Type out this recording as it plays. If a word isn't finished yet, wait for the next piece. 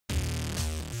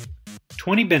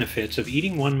20 benefits of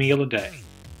eating one meal a day.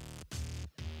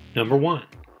 Number 1.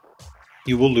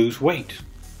 You will lose weight.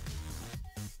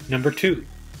 Number 2.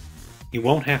 You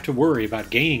won't have to worry about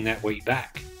gaining that weight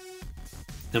back.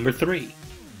 Number 3.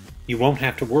 You won't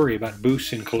have to worry about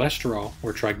boosts in cholesterol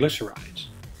or triglycerides.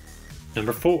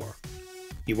 Number 4.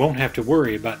 You won't have to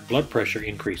worry about blood pressure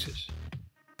increases.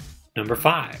 Number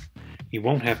 5. You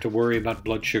won't have to worry about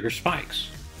blood sugar spikes.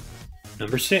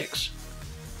 Number 6.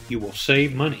 You will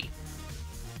save money.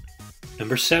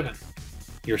 Number 7.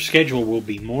 Your schedule will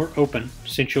be more open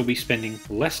since you'll be spending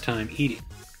less time eating.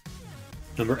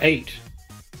 Number 8.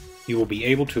 You will be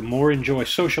able to more enjoy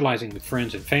socializing with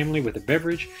friends and family with a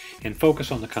beverage and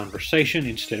focus on the conversation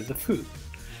instead of the food.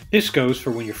 This goes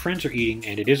for when your friends are eating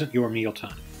and it isn't your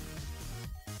mealtime.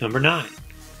 Number 9.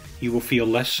 You will feel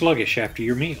less sluggish after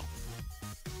your meal.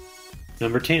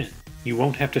 Number 10. You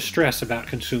won't have to stress about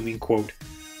consuming, quote,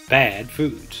 bad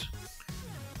foods.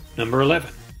 Number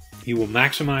 11. You will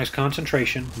maximize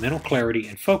concentration, mental clarity,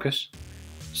 and focus,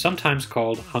 sometimes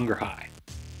called hunger high.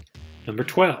 Number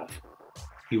 12.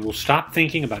 You will stop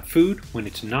thinking about food when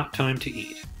it's not time to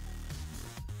eat.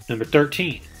 Number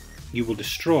 13. You will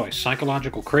destroy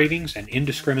psychological cravings and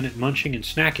indiscriminate munching and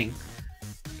snacking.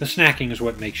 The snacking is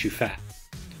what makes you fat.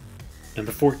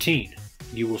 Number 14.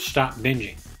 You will stop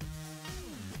binging.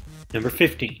 Number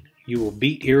 15. You will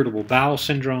beat irritable bowel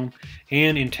syndrome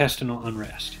and intestinal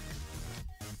unrest.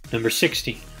 Number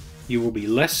 16. You will be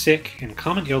less sick and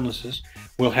common illnesses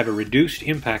will have a reduced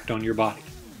impact on your body.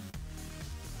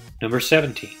 Number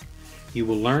 17. You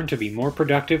will learn to be more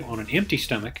productive on an empty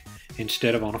stomach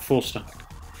instead of on a full stomach,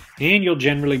 and you'll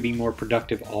generally be more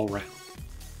productive all round.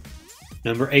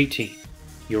 Number 18.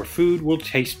 Your food will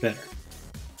taste better.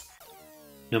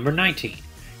 Number 19.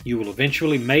 You will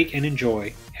eventually make and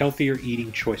enjoy healthier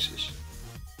eating choices.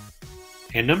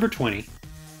 And number 20.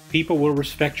 People will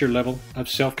respect your level of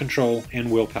self-control and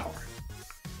willpower.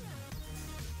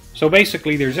 So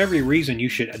basically, there's every reason you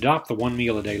should adopt the one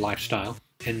meal a day lifestyle,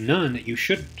 and none that you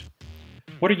shouldn't.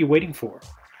 What are you waiting for?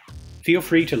 Feel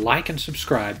free to like and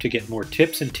subscribe to get more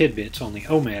tips and tidbits on the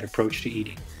OMAD approach to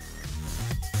eating.